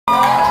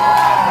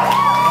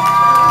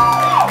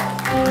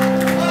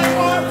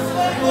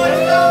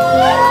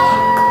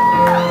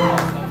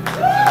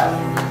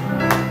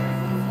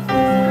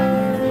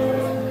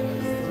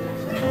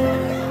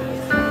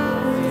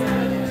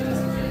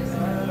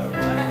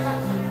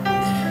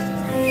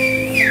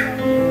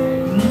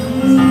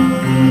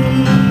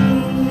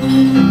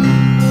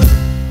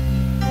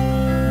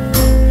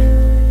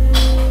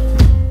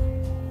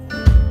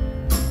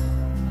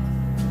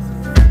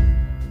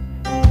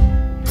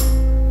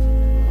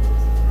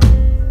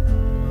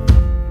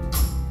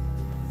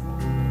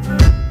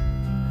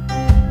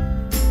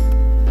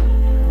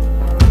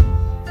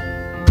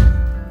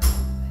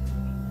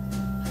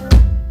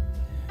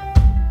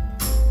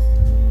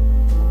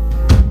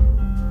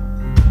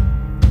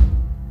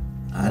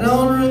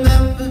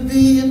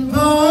being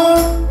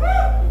born,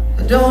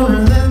 I don't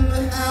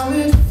remember how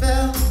it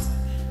felt.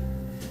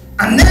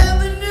 I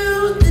never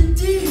knew the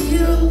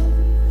deal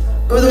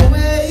or the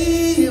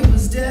way it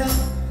was dealt.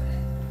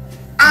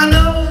 I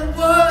know it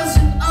was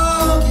in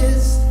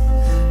August,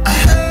 I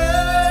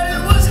heard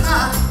it was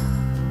hot,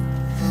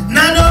 and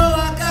I know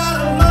I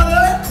got a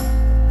mother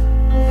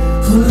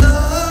who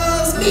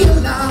loves me a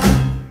lot.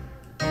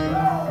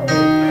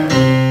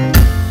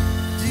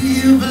 Do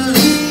you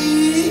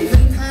believe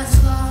in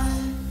past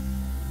life?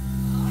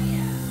 Oh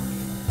yeah.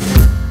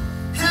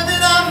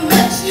 Haven't I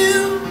met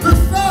you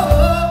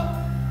before?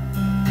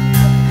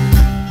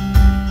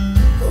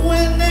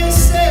 When they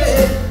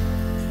said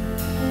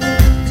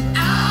that I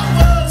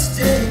was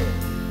dead,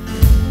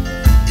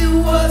 it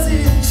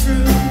wasn't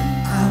true.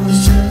 I was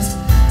just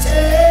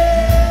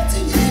dead to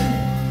you,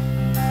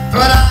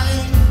 but I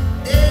ain't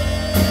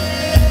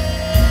dead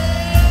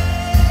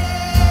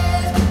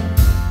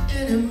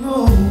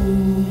anymore.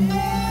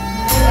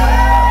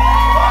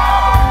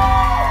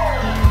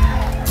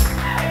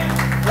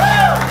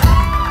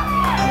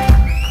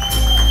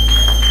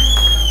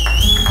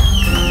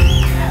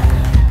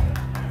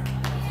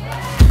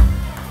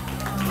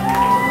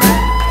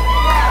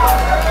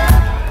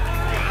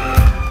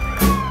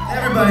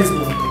 Everybody's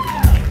welcome.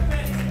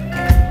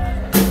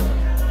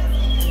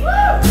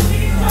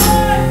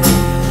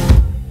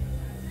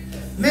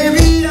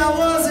 Maybe I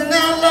was an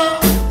outlaw,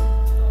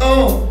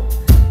 oh,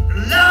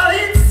 law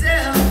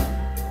itself.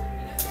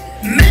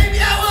 Maybe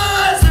I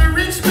was a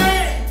rich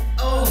man,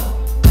 oh,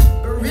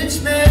 a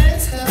rich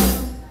man's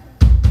hell.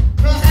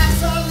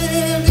 Perhaps I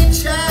lived in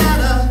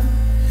China,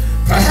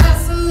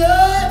 perhaps I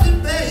loved in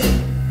Bay.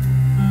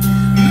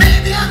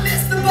 Maybe I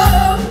missed the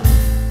boat,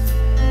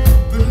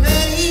 but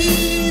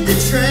made the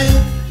train.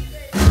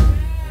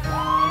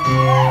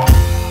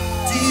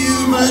 Do you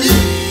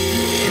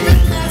believe in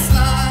past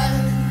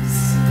lives?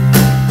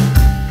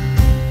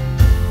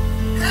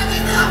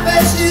 Haven't I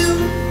met you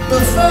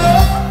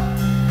before?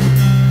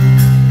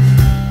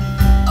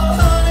 Oh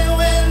honey,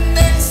 when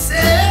they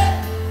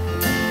said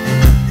that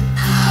I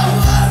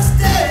was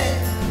dead,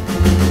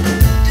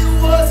 it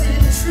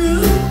wasn't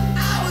true. I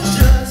was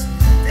just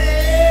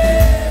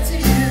dead to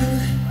you,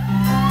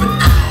 but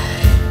I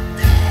ain't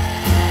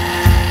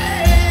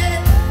dead.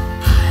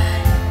 I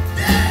ain't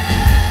dead.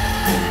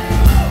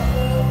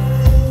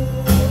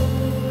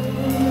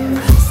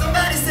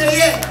 Somebody say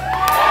yeah.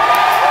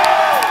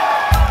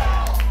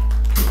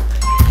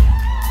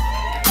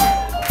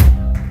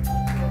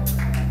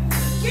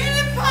 Get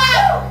it,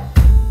 Paul!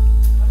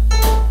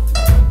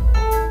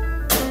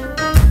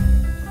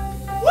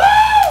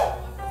 Woo!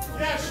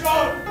 Yeah,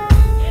 Sean.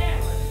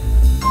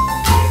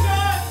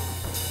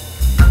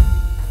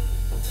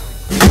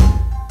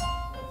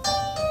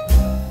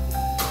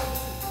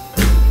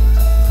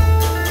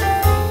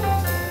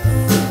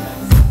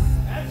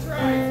 That's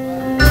right.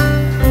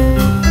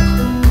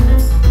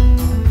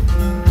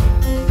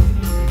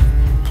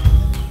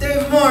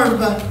 Dave Moore,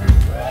 everybody.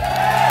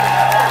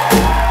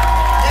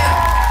 Yeah.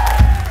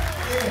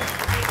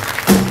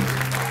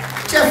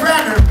 Jeff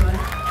Radner, everybody.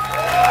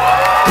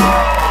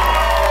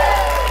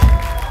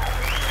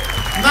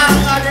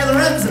 Monica De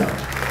Lorenzo.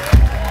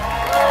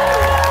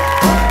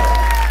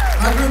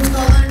 Our group's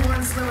called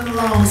Langhorne, Slimming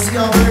Along. We'll see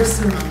y'all very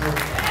soon, I hope.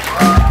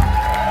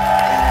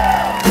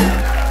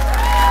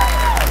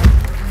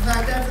 In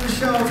fact, after the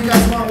show, if you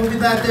guys want, we'll be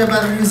back there by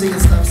the music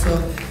and stuff,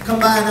 so come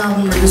by an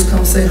album or just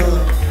come say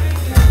hello.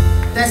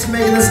 Thanks for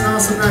making this an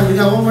awesome night. We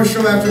got one more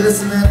show after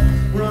this and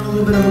then we're on a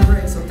little bit of a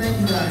break, so thank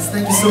you guys.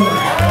 Thank you so much.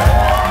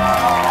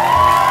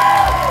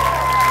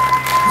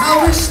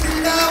 I wish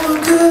that I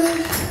were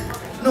good,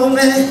 no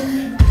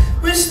man.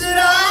 Wish that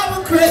I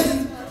were great.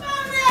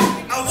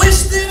 I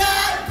wish that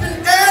I'd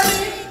been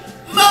early,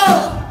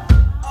 more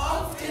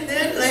often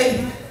than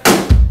late.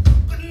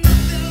 But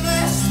nothing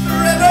lasts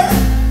forever.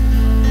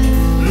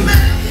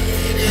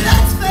 Maybe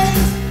that's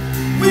fate.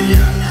 When you're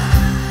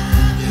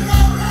alive, you're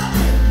alright.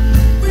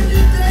 When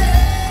you're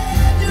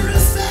dead, you're a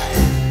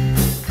saint.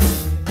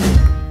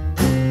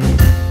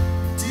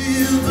 Do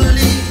you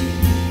believe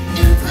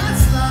in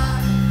past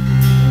life?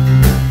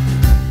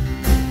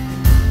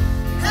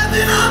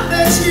 Haven't I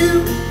met you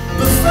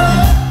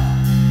before?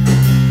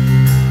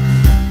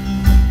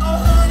 Oh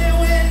honey,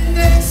 when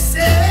they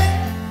said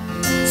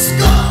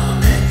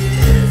Scarlet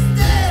is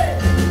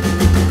dead,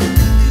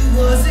 it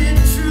wasn't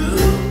true.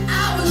 I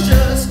was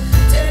just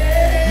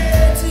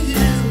dead to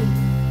you,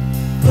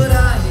 but I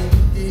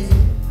ain't dead.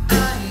 I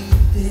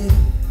ain't dead.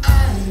 I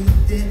ain't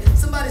dead.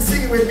 Somebody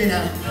sing it with me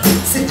now.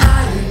 Say I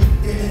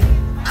ain't dead.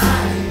 I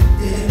ain't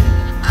dead.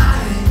 I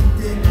ain't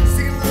dead.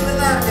 Sing it a little bit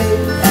loud,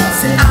 baby.